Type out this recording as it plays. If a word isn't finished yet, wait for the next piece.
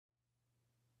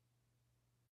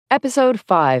Episode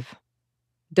 5.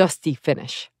 Dusty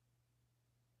Finish.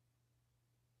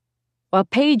 While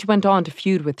Paige went on to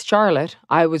feud with Charlotte,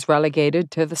 I was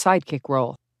relegated to the sidekick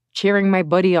role, cheering my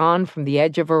buddy on from the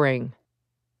edge of a ring.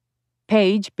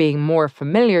 Paige, being more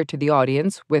familiar to the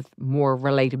audience with more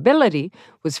relatability,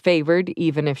 was favoured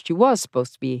even if she was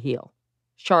supposed to be a heel.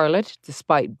 Charlotte,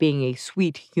 despite being a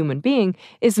sweet human being,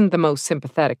 isn't the most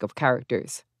sympathetic of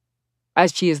characters.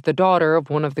 As she is the daughter of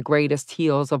one of the greatest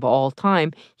heels of all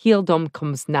time, heeldom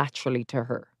comes naturally to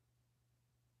her.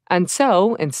 And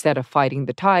so, instead of fighting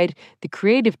the tide, the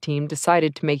creative team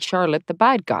decided to make Charlotte the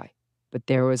bad guy. But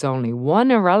there was only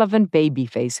one irrelevant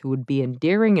babyface who would be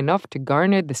endearing enough to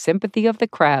garner the sympathy of the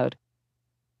crowd.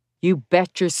 You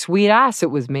bet your sweet ass it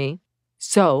was me.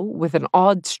 So, with an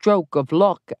odd stroke of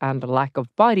luck and a lack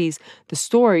of bodies, the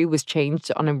story was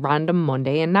changed on a random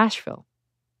Monday in Nashville.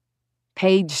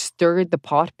 Paige stirred the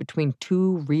pot between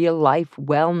two real-life,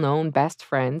 well-known best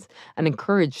friends and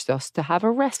encouraged us to have a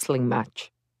wrestling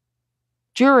match.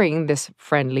 During this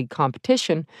friendly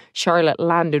competition, Charlotte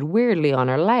landed weirdly on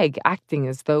her leg, acting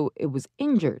as though it was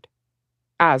injured.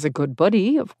 As a good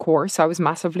buddy, of course, I was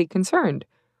massively concerned.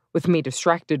 With me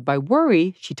distracted by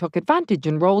worry, she took advantage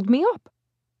and rolled me up.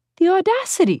 The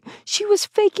audacity! She was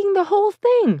faking the whole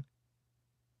thing!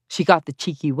 She got the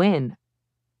cheeky win.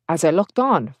 As I looked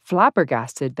on,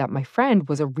 flabbergasted that my friend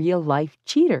was a real-life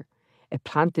cheater, it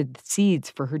planted the seeds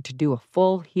for her to do a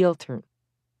full heel turn,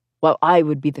 while I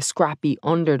would be the scrappy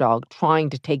underdog trying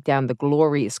to take down the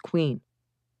glorious queen.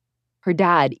 Her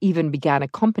dad even began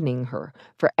accompanying her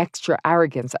for extra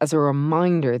arrogance as a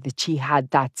reminder that she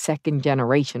had that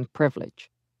second-generation privilege.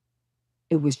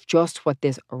 It was just what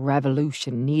this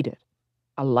revolution needed.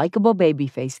 A likable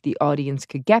babyface the audience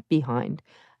could get behind,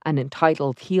 an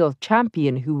entitled heel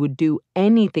champion who would do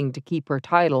anything to keep her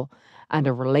title, and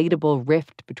a relatable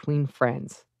rift between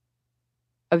friends.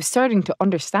 I was starting to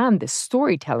understand this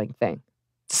storytelling thing.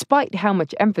 Despite how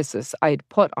much emphasis I had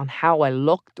put on how I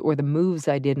looked or the moves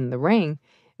I did in the ring,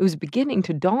 it was beginning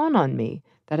to dawn on me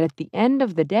that at the end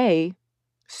of the day,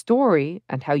 story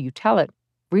and how you tell it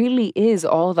really is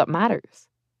all that matters.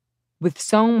 With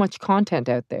so much content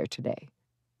out there today,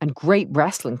 and great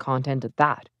wrestling content at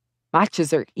that,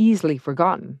 matches are easily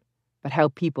forgotten, but how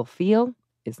people feel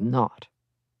is not.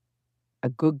 A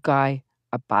good guy,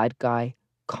 a bad guy,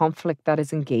 conflict that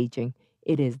is engaging,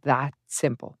 it is that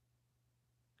simple.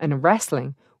 And in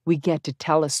wrestling, we get to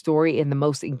tell a story in the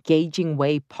most engaging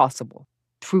way possible,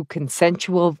 through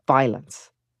consensual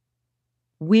violence.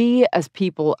 We as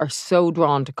people are so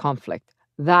drawn to conflict,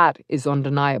 that is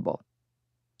undeniable.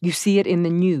 You see it in the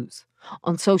news,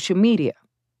 on social media,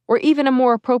 or even a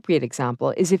more appropriate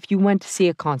example is if you went to see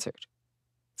a concert.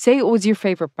 Say it was your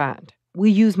favorite band.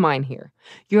 We use mine here.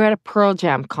 You're at a Pearl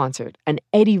Jam concert and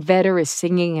Eddie Vedder is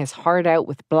singing his heart out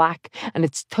with Black and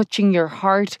it's touching your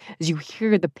heart as you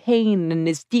hear the pain in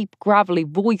his deep gravelly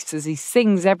voice as he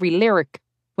sings every lyric,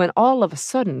 when all of a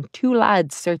sudden 2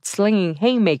 lads start slinging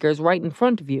haymakers right in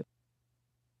front of you.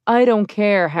 I don't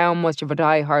care how much of a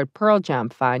die-hard Pearl Jam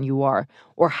fan you are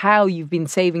or how you've been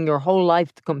saving your whole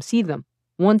life to come see them.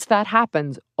 Once that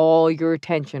happens, all your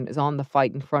attention is on the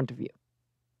fight in front of you.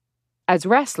 As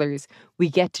wrestlers, we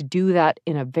get to do that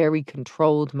in a very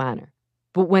controlled manner.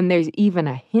 But when there's even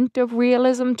a hint of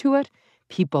realism to it,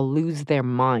 people lose their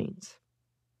minds.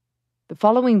 The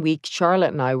following week,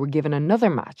 Charlotte and I were given another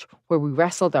match where we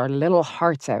wrestled our little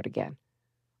hearts out again.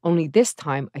 Only this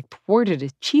time, I thwarted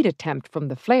a cheat attempt from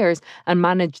the Flairs and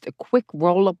managed a quick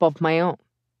roll-up of my own.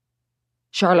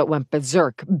 Charlotte went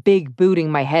berserk, big booting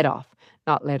my head off.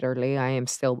 Not literally, I am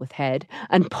still with head,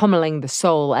 and pummeling the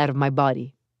soul out of my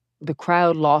body. The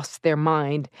crowd lost their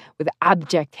mind with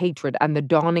abject hatred, and the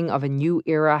dawning of a new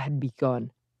era had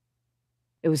begun.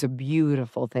 It was a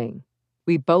beautiful thing.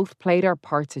 We both played our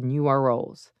parts and knew our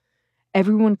roles.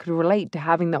 Everyone could relate to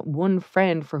having that one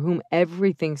friend for whom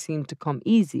everything seemed to come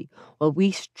easy, while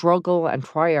we struggle and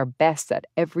try our best at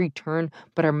every turn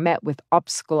but are met with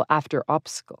obstacle after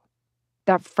obstacle.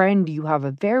 That friend you have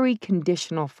a very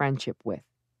conditional friendship with,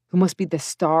 who must be the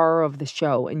star of the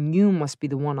show and you must be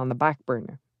the one on the back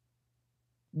burner.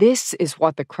 This is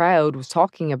what the crowd was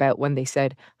talking about when they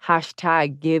said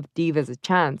 #GiveDivas a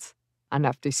chance, and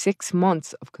after 6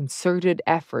 months of concerted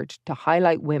effort to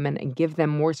highlight women and give them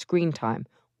more screen time,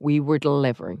 we were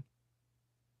delivering.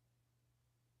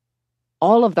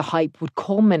 All of the hype would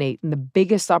culminate in the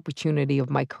biggest opportunity of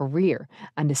my career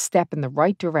and a step in the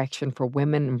right direction for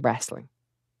women in wrestling.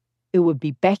 It would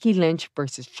be Becky Lynch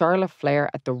versus Charlotte Flair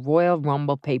at the Royal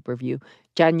Rumble pay-per-view,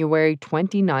 January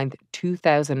 29th,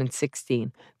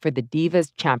 2016, for the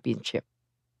Divas Championship.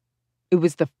 It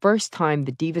was the first time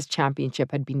the Divas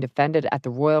Championship had been defended at the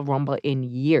Royal Rumble in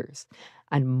years.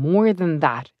 And more than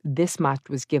that, this match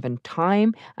was given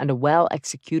time and a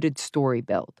well-executed story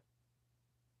build.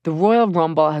 The Royal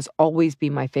Rumble has always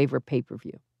been my favorite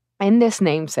pay-per-view. In this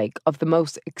namesake of the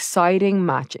most exciting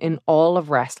match in all of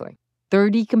wrestling,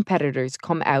 30 competitors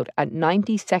come out at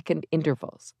 90-second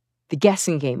intervals. The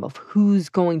guessing game of who's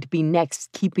going to be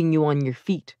next keeping you on your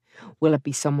feet. Will it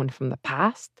be someone from the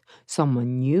past?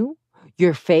 Someone new?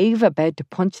 Your fave about to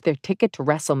punch their ticket to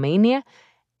WrestleMania?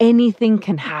 Anything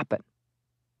can happen.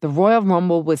 The Royal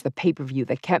Rumble was the pay-per-view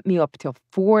that kept me up till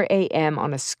 4 a.m.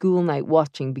 on a school night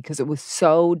watching because it was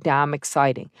so damn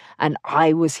exciting, and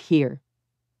I was here.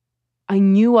 I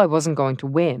knew I wasn't going to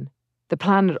win. The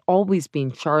plan had always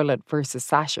been Charlotte versus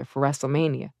Sasha for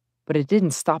WrestleMania, but it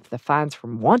didn't stop the fans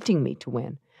from wanting me to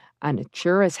win, and it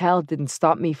sure as hell didn't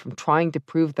stop me from trying to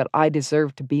prove that I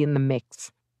deserved to be in the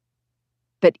mix.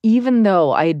 That even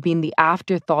though I had been the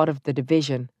afterthought of the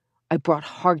division, I brought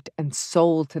heart and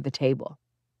soul to the table.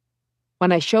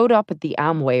 When I showed up at the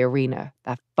Amway Arena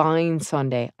that fine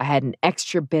Sunday, I had an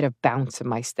extra bit of bounce in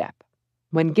my step.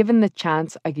 When given the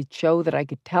chance, I could show that I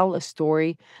could tell a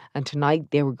story, and tonight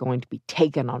they were going to be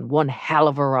taken on one hell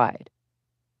of a ride.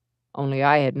 Only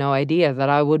I had no idea that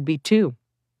I would be too.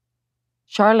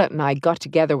 Charlotte and I got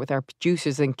together with our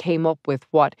producers and came up with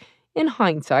what, in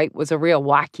hindsight, was a real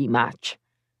wacky match.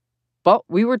 But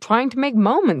we were trying to make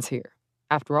moments here.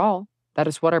 After all, that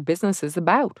is what our business is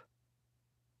about.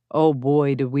 Oh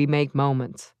boy, did we make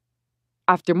moments.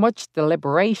 After much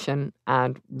deliberation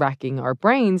and racking our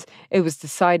brains, it was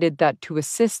decided that to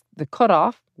assist the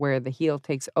cutoff, where the heel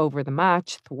takes over the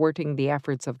match, thwarting the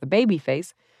efforts of the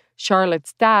babyface,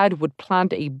 Charlotte's dad would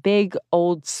plant a big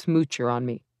old smoocher on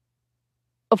me.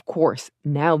 Of course,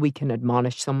 now we can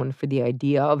admonish someone for the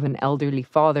idea of an elderly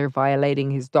father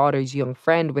violating his daughter's young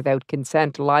friend without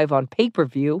consent live on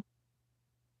pay-per-view.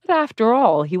 But after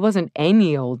all, he wasn't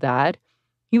any old dad.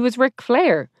 He was Ric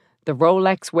Flair, the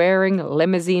Rolex-wearing,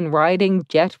 limousine-riding,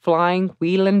 jet-flying,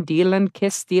 wheelin'-dealin',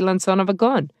 kiss-stealin' son of a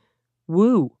gun.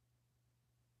 Woo.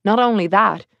 Not only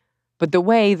that, but the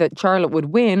way that Charlotte would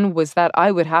win was that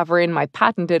I would have her in my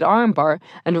patented armbar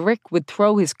and Rick would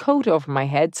throw his coat over my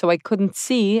head so I couldn't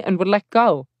see and would let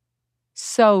go.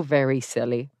 So very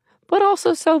silly, but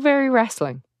also so very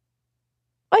wrestling.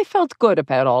 I felt good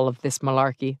about all of this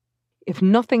malarkey. If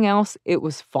nothing else, it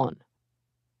was fun.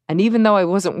 And even though I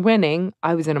wasn't winning,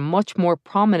 I was in a much more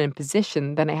prominent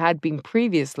position than I had been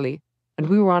previously, and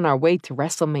we were on our way to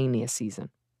WrestleMania season.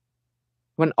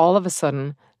 When all of a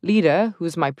sudden, Lita, who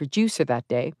was my producer that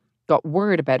day, got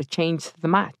word about a change to the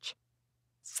match.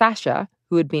 Sasha,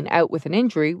 who had been out with an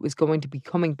injury, was going to be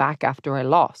coming back after I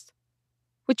lost.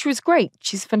 Which was great,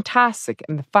 she's fantastic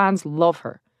and the fans love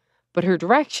her. But her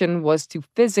direction was to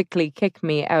physically kick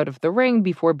me out of the ring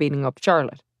before beating up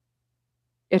Charlotte.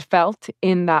 It felt,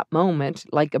 in that moment,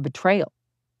 like a betrayal.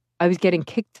 I was getting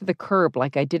kicked to the curb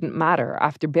like I didn't matter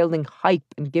after building hype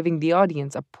and giving the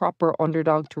audience a proper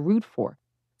underdog to root for,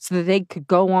 so that they could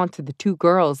go on to the two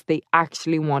girls they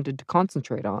actually wanted to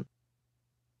concentrate on.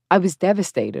 I was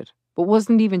devastated, but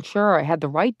wasn't even sure I had the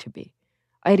right to be.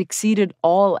 I had exceeded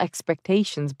all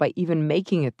expectations by even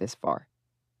making it this far.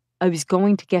 I was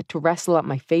going to get to wrestle at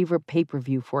my favorite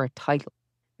pay-per-view for a title.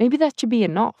 Maybe that should be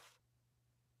enough.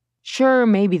 Sure,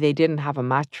 maybe they didn't have a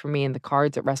match for me in the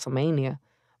cards at WrestleMania,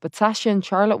 but Sasha and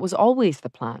Charlotte was always the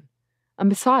plan. And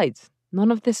besides,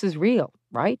 none of this is real,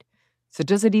 right? So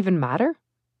does it even matter?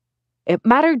 It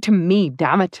mattered to me,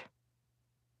 damn it.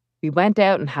 We went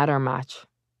out and had our match.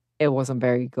 It wasn't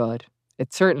very good.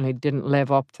 It certainly didn't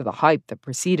live up to the hype that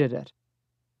preceded it.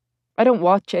 I don't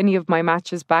watch any of my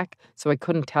matches back, so I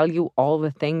couldn't tell you all the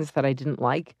things that I didn't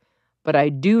like. But I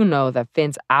do know that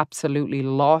Vince absolutely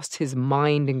lost his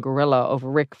mind in Gorilla over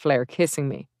Ric Flair kissing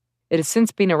me. It has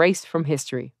since been erased from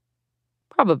history.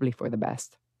 Probably for the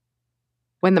best.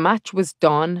 When the match was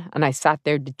done and I sat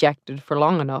there dejected for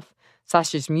long enough,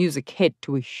 Sasha's music hit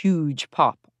to a huge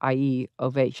pop, i.e.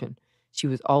 ovation. She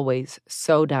was always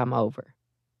so damn over.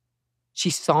 She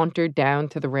sauntered down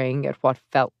to the ring at what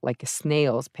felt like a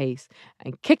snail's pace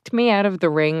and kicked me out of the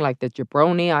ring like the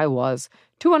jabroni I was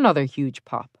to another huge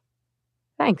pop.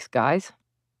 Thanks, guys.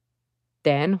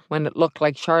 Then, when it looked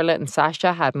like Charlotte and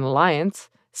Sasha had an alliance,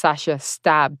 Sasha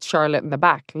stabbed Charlotte in the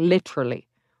back, literally.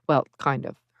 Well, kind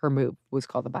of. Her move was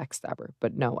called the backstabber,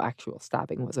 but no actual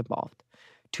stabbing was involved.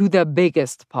 To the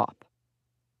biggest pop.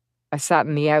 I sat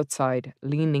on the outside,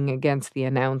 leaning against the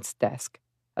announce desk,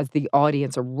 as the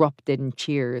audience erupted in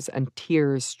cheers and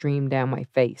tears streamed down my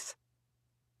face.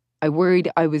 I worried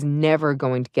I was never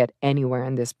going to get anywhere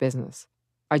in this business.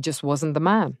 I just wasn't the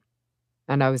man.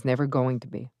 and I was never going to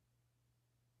be.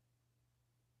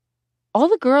 All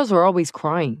the girls are always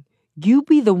crying. You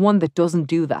be the one that doesn't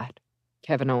do that.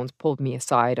 Kevin Owens pulled me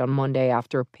aside on Monday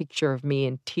after a picture of me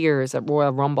in tears at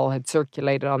Royal Rumble had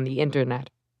circulated on the internet.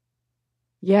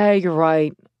 Yeah, you're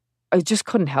right. I just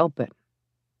couldn't help it.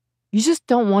 You just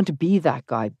don't want to be that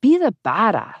guy. Be the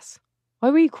badass. Why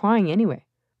were you crying anyway?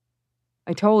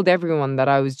 I told everyone that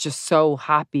I was just so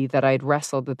happy that I'd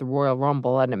wrestled at the Royal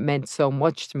Rumble and it meant so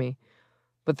much to me.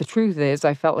 But the truth is,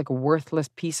 I felt like a worthless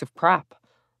piece of crap.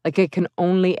 Like I can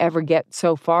only ever get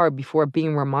so far before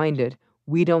being reminded,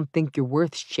 we don't think you're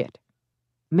worth shit.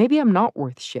 Maybe I'm not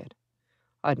worth shit.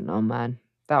 I don't know, man.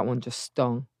 That one just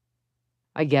stung.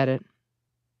 I get it.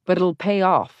 But it'll pay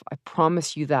off. I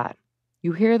promise you that.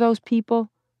 You hear those people?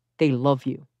 They love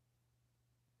you.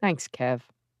 Thanks, Kev.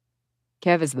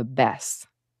 Kev is the best,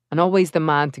 and always the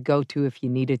man to go to if you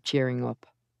needed cheering up.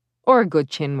 Or a good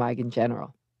chinwag in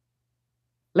general.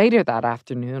 Later that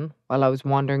afternoon, while I was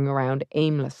wandering around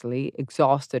aimlessly,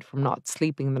 exhausted from not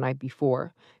sleeping the night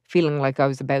before, feeling like I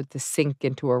was about to sink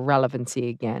into irrelevancy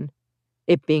again,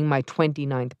 it being my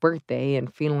 29th birthday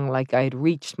and feeling like I had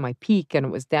reached my peak and it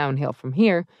was downhill from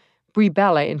here, Brie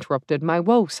Bella interrupted my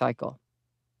woe cycle.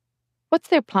 What's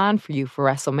their plan for you for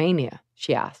WrestleMania?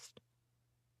 She asked.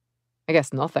 I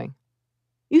guess nothing.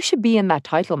 You should be in that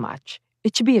title match.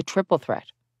 It should be a triple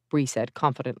threat, Brie said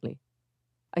confidently.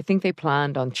 I think they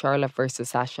planned on Charlotte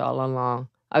versus Sasha all along.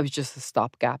 I was just a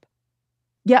stopgap.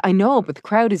 Yeah, I know, but the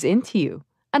crowd is into you.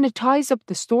 And it ties up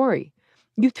the story.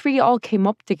 You three all came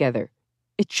up together.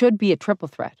 It should be a triple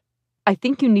threat. I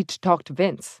think you need to talk to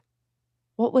Vince.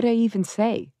 What would I even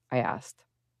say? I asked.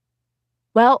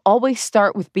 Well, always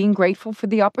start with being grateful for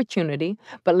the opportunity,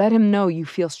 but let him know you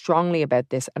feel strongly about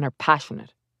this and are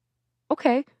passionate.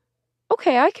 Okay,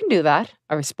 I can do that,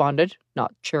 I responded,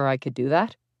 not sure I could do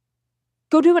that.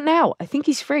 Go do it now. I think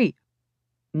he's free.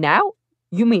 Now?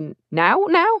 You mean now?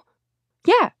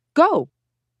 Yeah, go.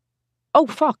 Oh,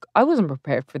 fuck. I wasn't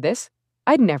prepared for this.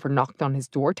 I'd never knocked on his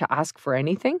door to ask for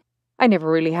anything. I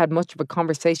never really had much of a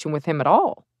conversation with him at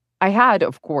all. I had,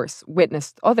 of course,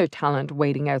 witnessed other talent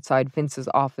waiting outside Vince's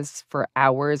office for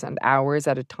hours and hours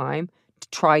at a time to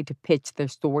try to pitch their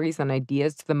stories and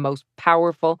ideas to the most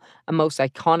powerful and most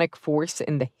iconic force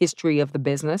in the history of the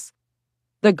business.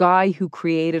 The guy who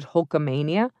created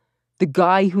Hulkamania, the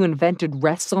guy who invented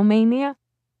WrestleMania,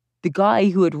 the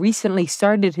guy who had recently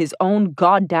started his own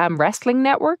goddamn wrestling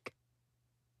network.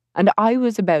 And I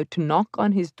was about to knock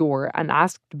on his door and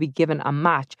ask to be given a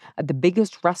match at the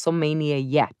biggest WrestleMania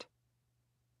yet.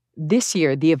 This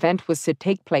year, the event was to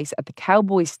take place at the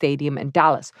Cowboys Stadium in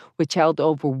Dallas, which held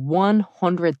over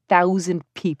 100,000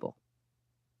 people.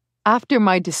 After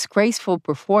my disgraceful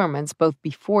performance both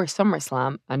before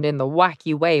SummerSlam and in the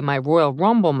wacky way my Royal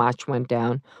Rumble match went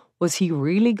down, was he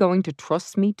really going to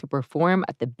trust me to perform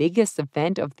at the biggest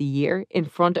event of the year in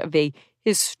front of a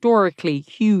historically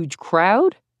huge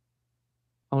crowd?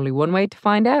 Only one way to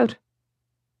find out.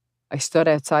 I stood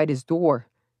outside his door,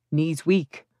 knees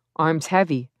weak, arms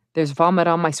heavy. There's vomit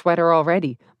on my sweater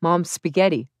already. Mom's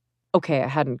spaghetti. Okay, I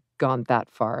hadn't gone that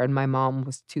far and my mom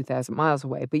was 2,000 miles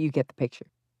away, but you get the picture.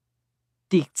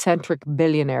 The eccentric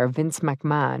billionaire Vince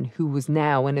McMahon, who was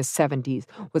now in his 70s,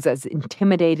 was as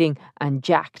intimidating and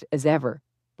jacked as ever.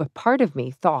 But part of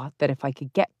me thought that if I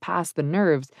could get past the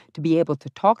nerves to be able to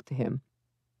talk to him,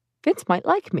 Vince might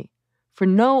like me, for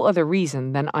no other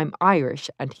reason than I'm Irish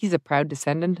and he's a proud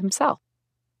descendant himself.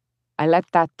 I let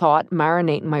that thought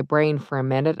marinate in my brain for a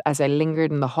minute as I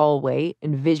lingered in the hallway,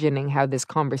 envisioning how this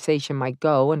conversation might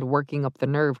go and working up the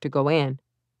nerve to go in.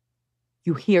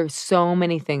 You hear so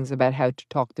many things about how to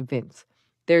talk to Vince.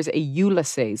 There's a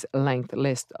Ulysses-length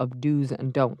list of do's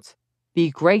and don'ts.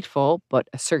 Be grateful, but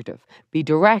assertive. Be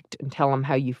direct and tell him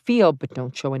how you feel, but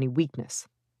don't show any weakness.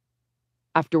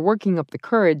 After working up the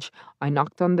courage, I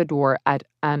knocked on the door at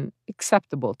an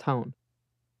acceptable tone.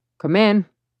 Come in.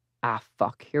 Ah,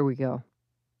 fuck, here we go.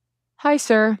 Hi,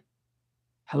 sir.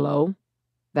 Hello?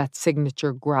 That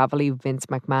signature gravelly Vince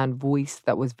McMahon voice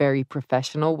that was very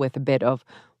professional with a bit of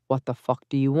 "what the fuck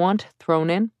do you want?"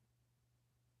 thrown in.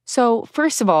 So,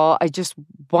 first of all, I just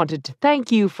wanted to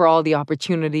thank you for all the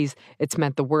opportunities. It's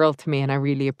meant the world to me and I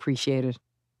really appreciate it.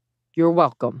 You're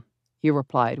welcome, he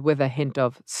replied with a hint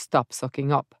of stop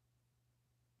sucking up.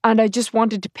 And I just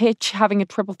wanted to pitch having a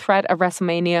triple threat at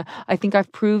WrestleMania. I think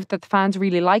I've proved that the fans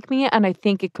really like me and I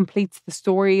think it completes the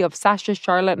story of Sasha,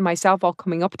 Charlotte and myself all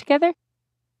coming up together.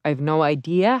 I have no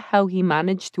idea how he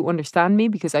managed to understand me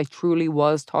because I truly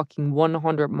was talking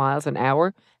 100 miles an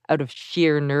hour out of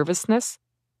sheer nervousness.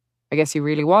 I guess he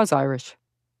really was Irish.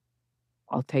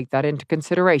 I'll take that into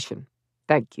consideration.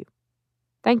 Thank you.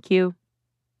 Thank you.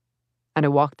 and I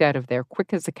walked out of there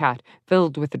quick as a cat,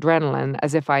 filled with adrenaline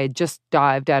as if I had just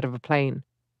dived out of a plane.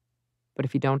 But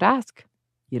if you don't ask,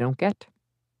 you don't get.